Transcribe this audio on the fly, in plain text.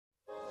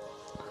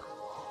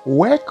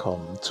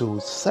Welcome to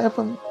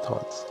 7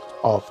 Thoughts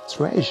of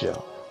Treasure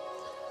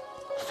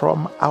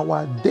from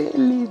our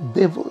daily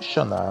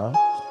devotional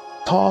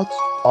Thoughts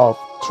of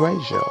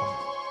Treasure.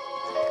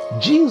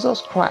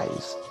 Jesus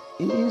Christ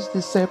is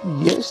the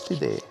same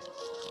yesterday,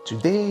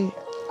 today,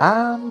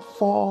 and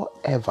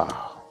forever.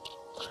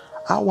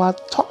 Our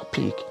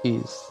topic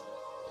is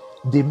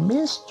the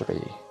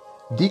mystery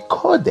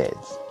decoded.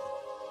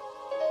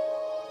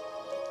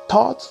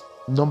 Thought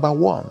number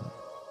 1.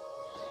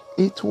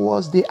 It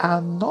was the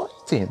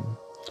anointing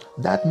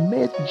that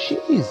made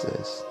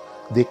Jesus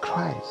the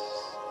Christ.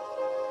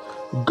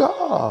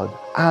 God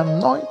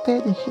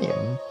anointed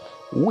him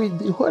with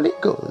the Holy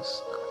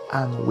Ghost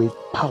and with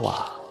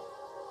power.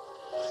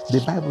 The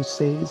Bible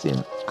says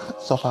in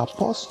Acts of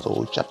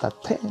Apostles chapter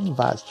 10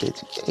 verse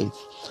 38,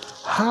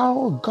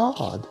 how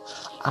God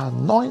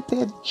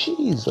anointed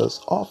Jesus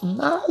of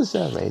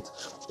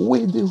Nazareth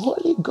with the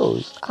Holy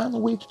Ghost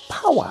and with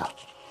power,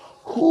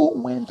 who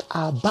went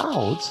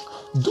about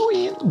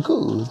doing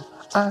good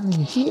and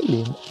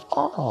healing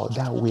all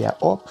that were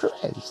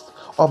oppressed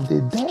of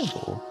the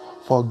devil,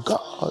 for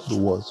God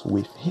was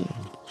with him.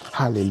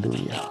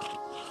 Hallelujah.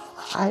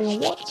 I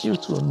want you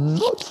to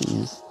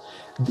notice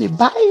the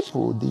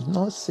Bible did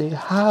not say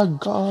how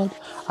God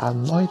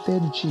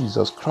anointed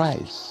Jesus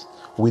Christ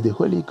with the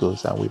Holy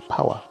Ghost and with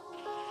power.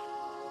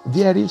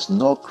 There is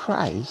no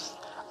Christ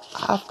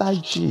after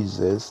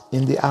Jesus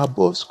in the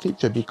above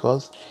scripture,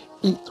 because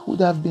it would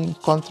have been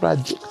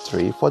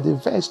contradictory for the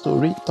verse to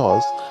read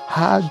us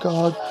how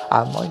God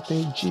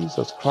anointed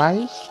Jesus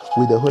Christ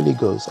with the Holy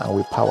Ghost and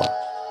with power.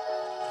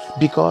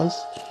 Because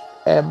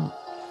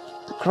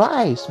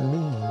Christ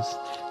means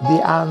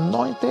the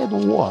anointed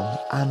one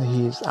and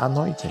his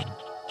anointing.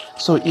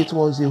 So it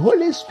was the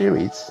Holy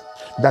Spirit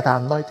that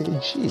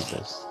anointed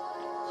Jesus.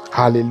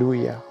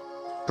 Hallelujah.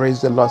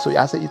 Praise the Lord. So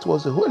I say it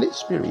was the Holy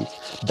Spirit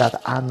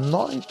that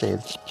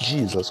anointed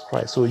Jesus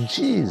Christ. So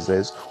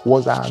Jesus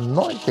was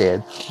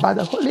anointed by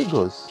the Holy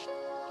Ghost.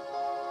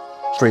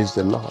 Praise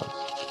the Lord.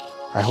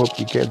 I hope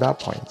you get that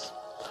point.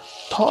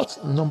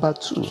 Thought number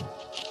 2.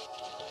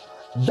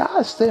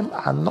 That same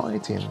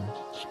anointing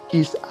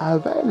is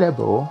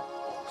available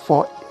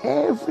for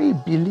every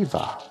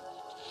believer,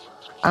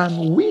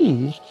 and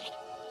we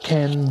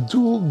can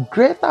do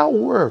greater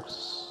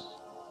works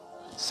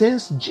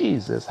since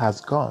Jesus has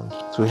gone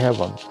to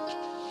heaven.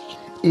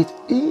 It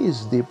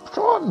is the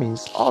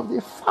promise of the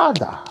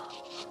Father.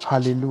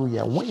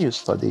 Hallelujah. When you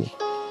study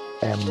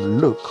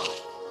Luke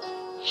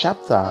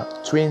chapter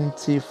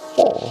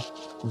 24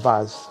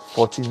 verse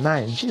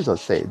 49,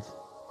 Jesus said,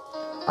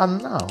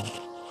 and now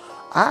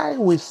I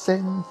will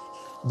send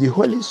the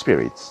Holy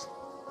Spirit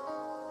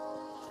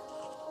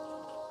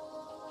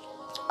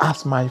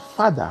as my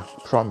Father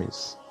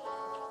promised.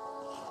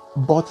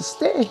 But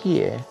stay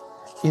here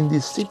in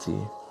the city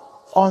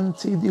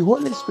until the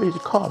Holy Spirit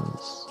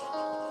comes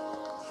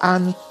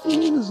and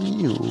fills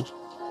you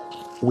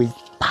with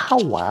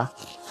power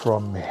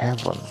from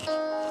heaven.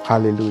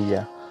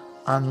 Hallelujah.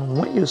 And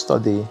when you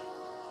study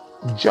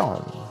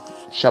John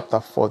chapter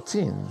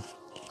 14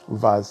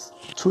 verse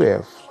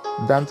 12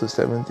 down to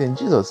 17,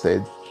 Jesus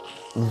said,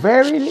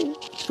 verily,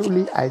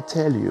 truly I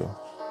tell you,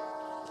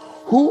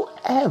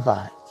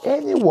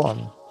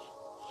 anyone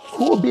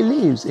who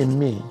believes in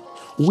me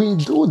will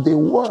do the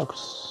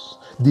works,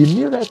 the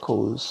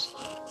miracles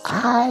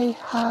I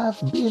have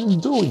been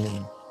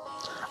doing,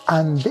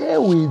 and they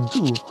will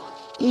do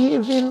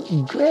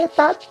even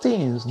greater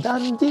things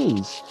than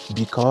these,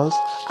 because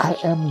I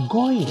am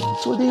going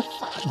to the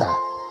Father.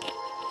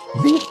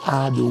 These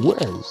are the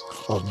words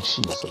of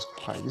Jesus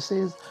Christ. He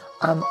says,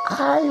 and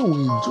I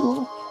will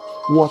do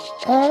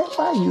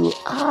whatever you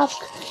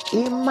ask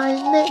in my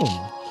name,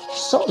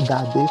 so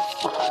that the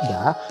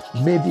Father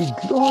may be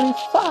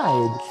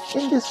glorified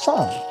in the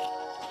Son.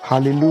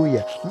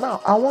 Hallelujah.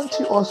 Now, I want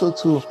you also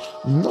to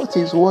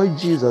notice what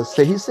Jesus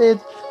said. He said,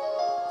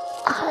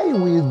 I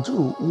will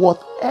do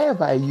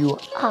whatever you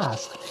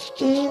ask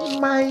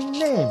in my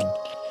name.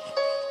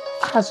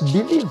 As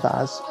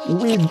believers,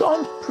 we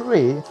don't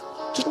pray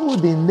through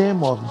the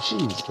name of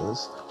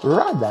Jesus.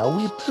 Rather,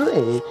 we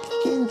pray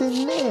in the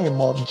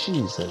name of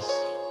Jesus.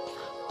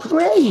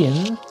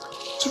 Praying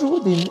through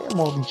the name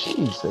of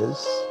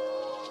Jesus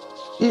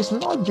is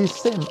not the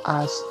same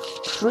as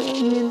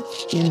praying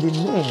in the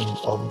name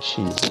of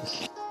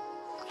Jesus.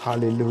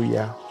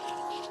 Hallelujah.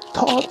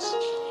 Thought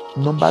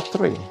number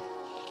 3.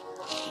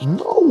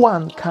 No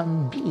one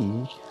can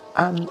be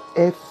an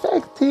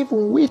effective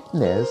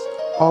witness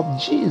of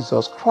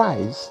Jesus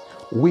Christ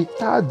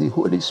without the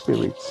Holy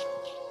Spirit.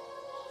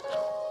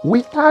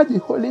 Without the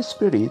Holy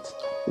Spirit,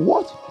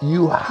 what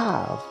you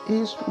have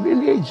is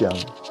religion.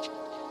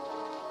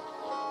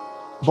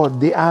 But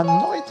the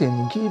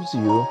anointing gives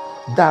you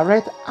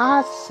direct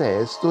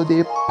access to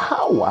the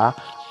power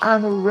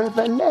and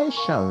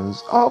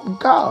revelations of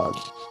God.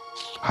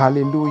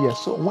 Hallelujah.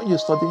 So when you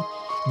study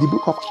the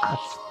book of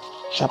Acts,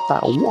 chapter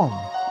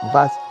 1,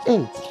 verse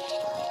 8,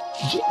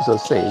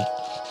 Jesus said,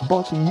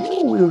 but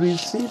you will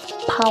receive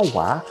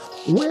power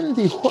when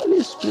the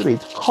Holy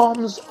Spirit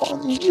comes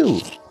on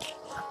you,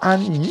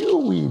 and you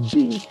will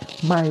be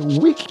my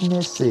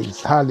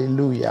witnesses.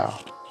 Hallelujah.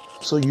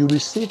 So you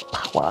receive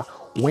power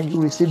when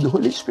you receive the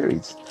Holy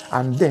Spirit,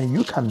 and then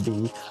you can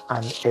be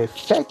an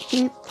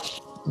effective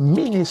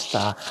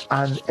minister,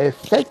 an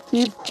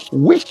effective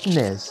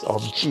witness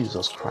of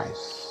Jesus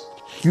Christ.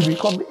 You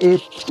become a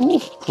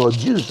proof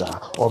producer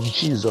of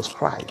Jesus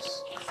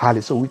Christ.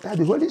 Hallelujah. So without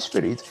the Holy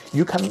Spirit,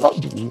 you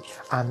cannot be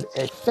an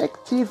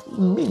effective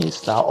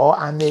minister or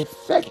an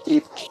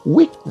effective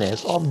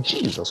witness of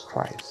Jesus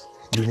Christ.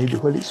 You need the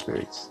Holy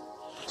Spirit.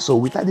 So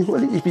without the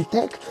Holy, if you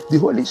take the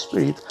Holy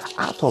Spirit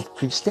out of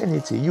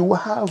Christianity, you will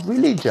have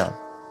religion.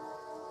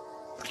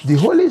 The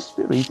Holy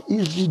Spirit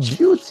is the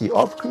beauty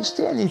of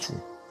Christianity.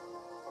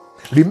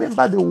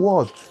 Remember the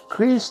word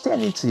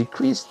Christianity,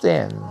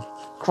 Christian,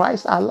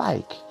 Christ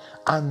alike.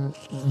 And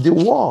the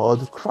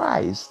word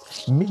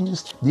Christ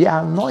means the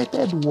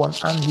anointed one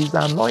and his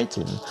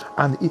anointing.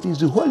 And it is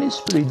the Holy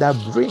Spirit that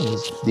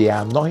brings the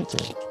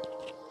anointing.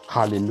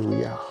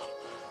 Hallelujah.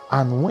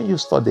 And when you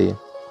study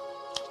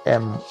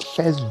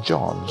 1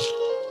 John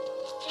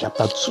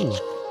chapter 2,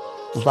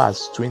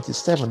 verse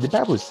 27, the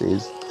Bible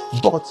says,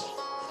 but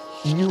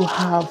you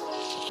have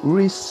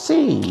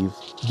received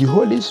the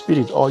Holy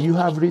Spirit, or you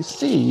have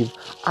received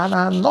an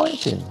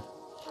anointing,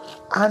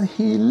 and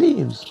he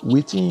lives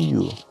within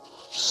you,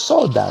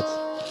 so that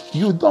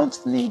you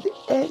don't need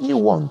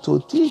anyone to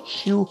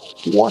teach you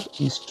what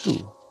is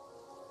true.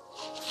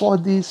 For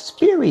the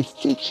Spirit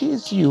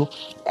teaches you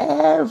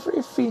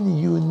everything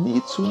you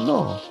need to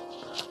know,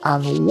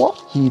 and what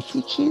he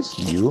teaches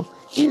you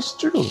is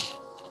true.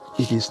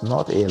 It is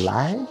not a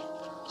lie.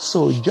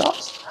 So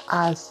just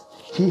as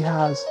he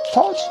has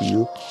taught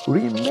you,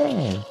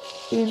 remain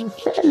in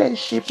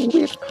fellowship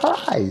with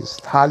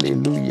Christ.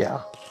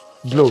 Hallelujah.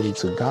 Glory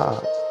to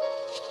God.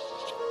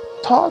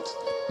 Thought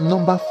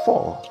number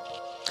 4.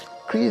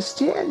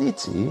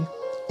 Christianity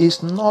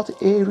is not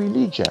a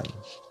religion.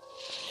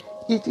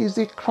 It is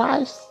the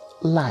Christ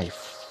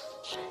life.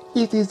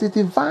 It is the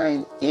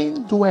divine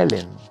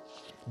indwelling,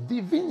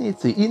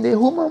 divinity in a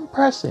human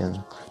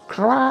person,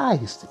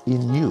 Christ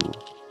in you.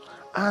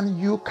 And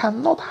you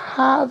cannot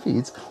have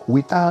it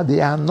without the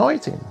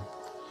anointing.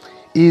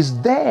 Is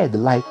dead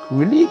like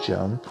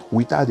religion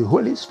without the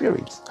Holy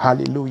Spirit.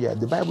 Hallelujah.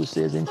 The Bible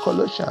says in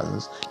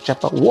Colossians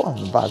chapter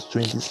 1 verse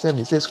 27,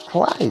 it says,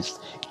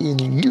 Christ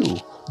in you,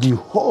 the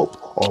hope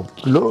of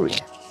glory.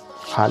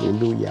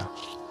 Hallelujah.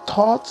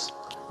 Thought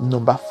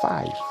number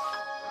 5.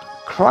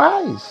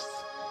 Christ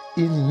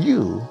in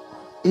you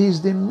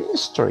is the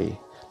mystery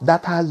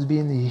that has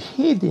been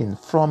hidden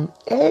from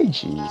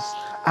ages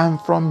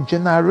and from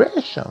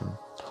generation,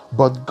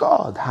 but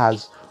God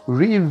has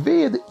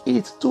revealed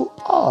it to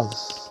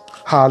us.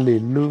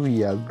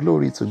 Hallelujah.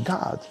 Glory to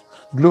God.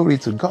 Glory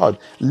to God.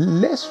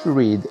 Let's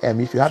read,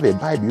 if you have a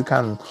Bible, you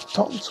can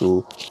turn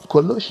to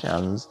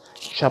Colossians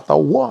chapter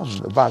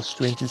 1, verse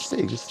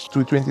 26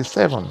 to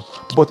 27.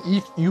 But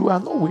if you are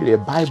not with a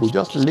Bible,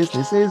 just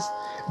listen. It says,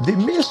 the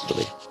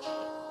mystery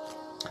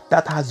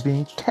that has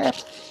been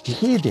kept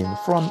hidden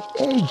from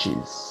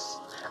ages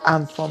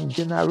and from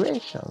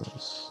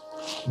generations,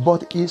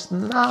 but is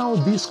now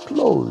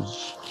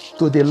disclosed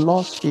to the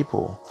lost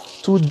people.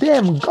 To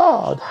them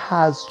God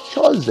has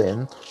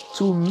chosen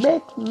to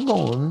make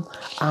known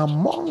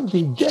among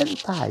the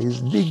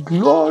Gentiles the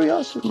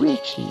glorious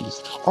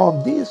riches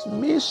of this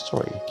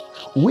mystery,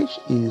 which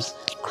is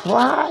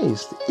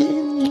Christ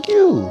in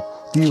you,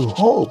 the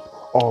hope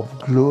of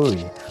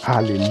glory.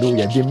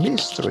 Hallelujah. The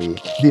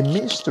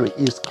mystery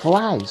is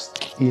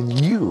Christ in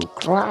you.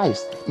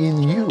 Christ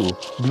in you.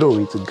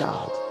 Glory to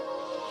God.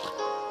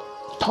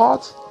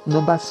 Thought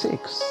number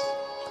 6.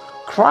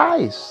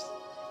 Christ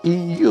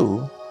in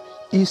you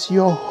is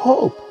your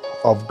hope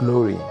of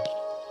glory.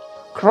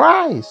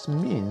 Christ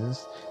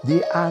means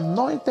the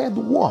anointed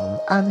one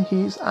and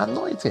his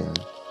anointing.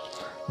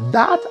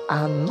 That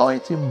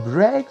anointing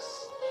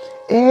breaks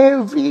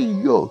every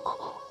yoke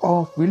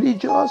of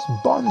religious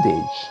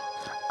bondage,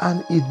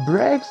 and it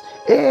breaks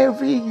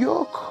every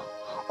yoke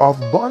of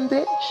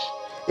bondage,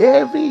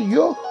 every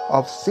yoke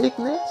of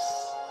sickness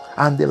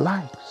and the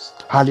likes.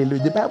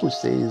 Hallelujah. The Bible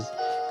says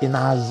in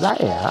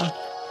Isaiah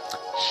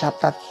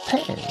chapter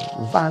 10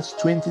 verse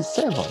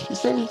 27, it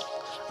says,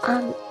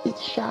 and it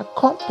shall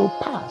come to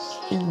pass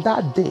in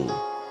that day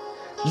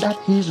that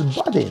his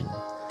burden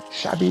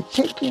shall be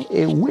taken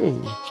away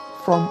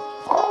from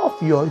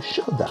off your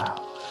shoulder,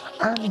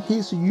 and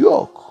his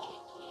yoke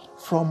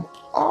from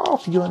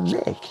off your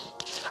neck,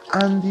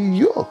 and the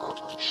yoke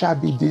shall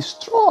be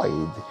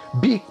destroyed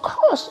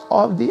because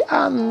of the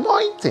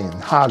anointing.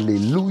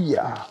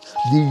 Hallelujah.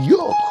 The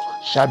yoke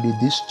shall be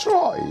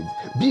destroyed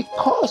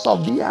because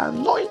of the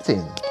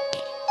anointing.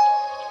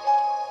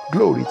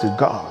 Glory to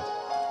God.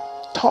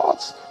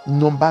 Thought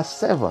number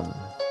 7.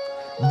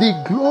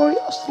 The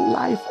glorious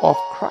life of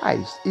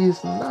Christ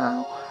is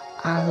now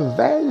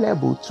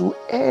available to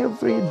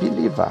every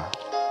believer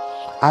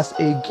as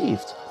a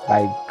gift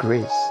by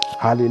grace.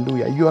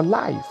 Hallelujah. Your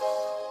life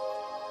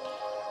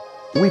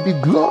will be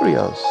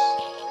glorious,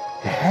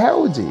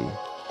 healthy,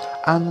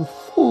 and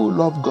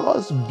full of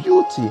God's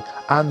beauty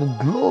and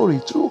glory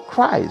through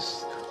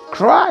Christ.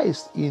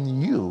 Christ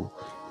in you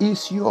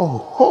is your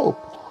hope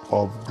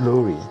of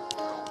glory.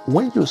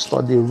 When you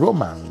study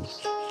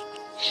Romans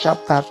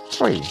chapter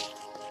 3,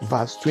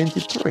 verse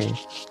 23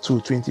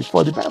 to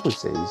 24, the Bible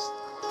says,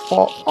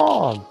 "For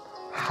all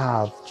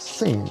have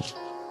sinned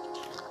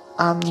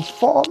and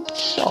fall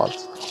short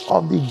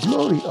of the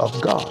glory of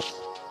God,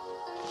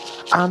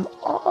 and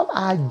all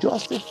are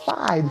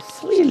justified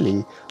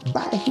freely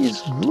by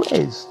his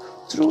grace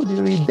through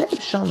the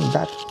redemption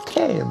that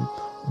came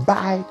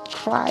by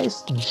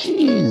Christ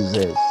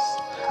Jesus."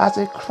 As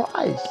a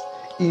Christ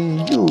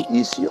in you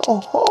is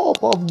your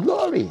hope of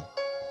glory.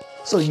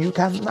 So you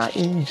can now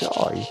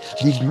enjoy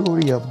the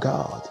glory of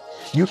God.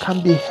 You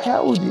can be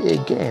healthy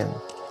again.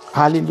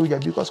 Hallelujah.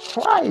 Because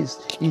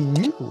Christ in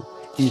you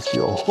is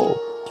your hope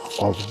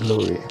of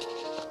glory.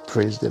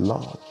 Praise the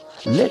Lord.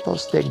 Let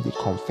us take the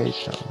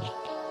confession.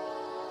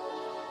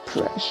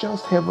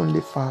 Precious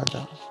Heavenly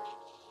Father,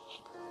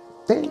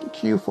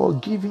 thank you for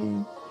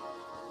giving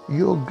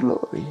your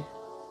glory.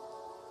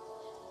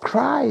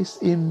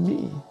 Christ in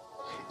me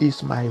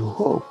is my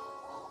hope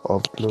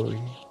of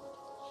glory.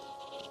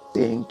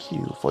 Thank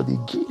you for the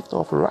gift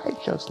of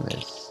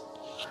righteousness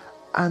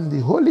and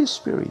the Holy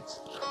Spirit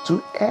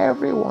to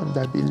everyone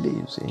that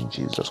believes in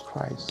Jesus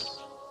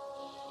Christ.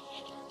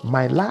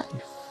 My life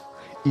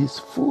is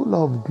full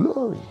of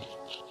glory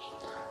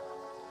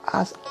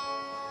as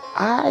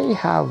I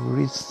have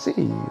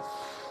received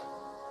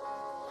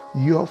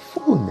your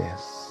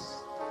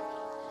fullness,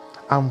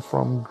 and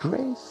from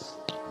grace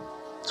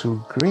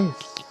to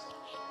grace.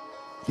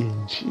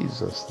 In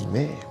Jesus'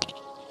 name,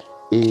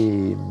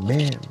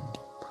 amen.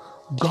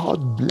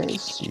 God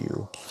bless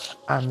you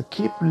and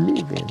keep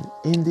living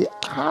in the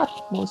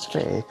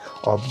atmosphere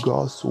of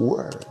God's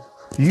word.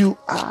 You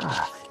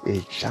are a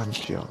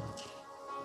champion.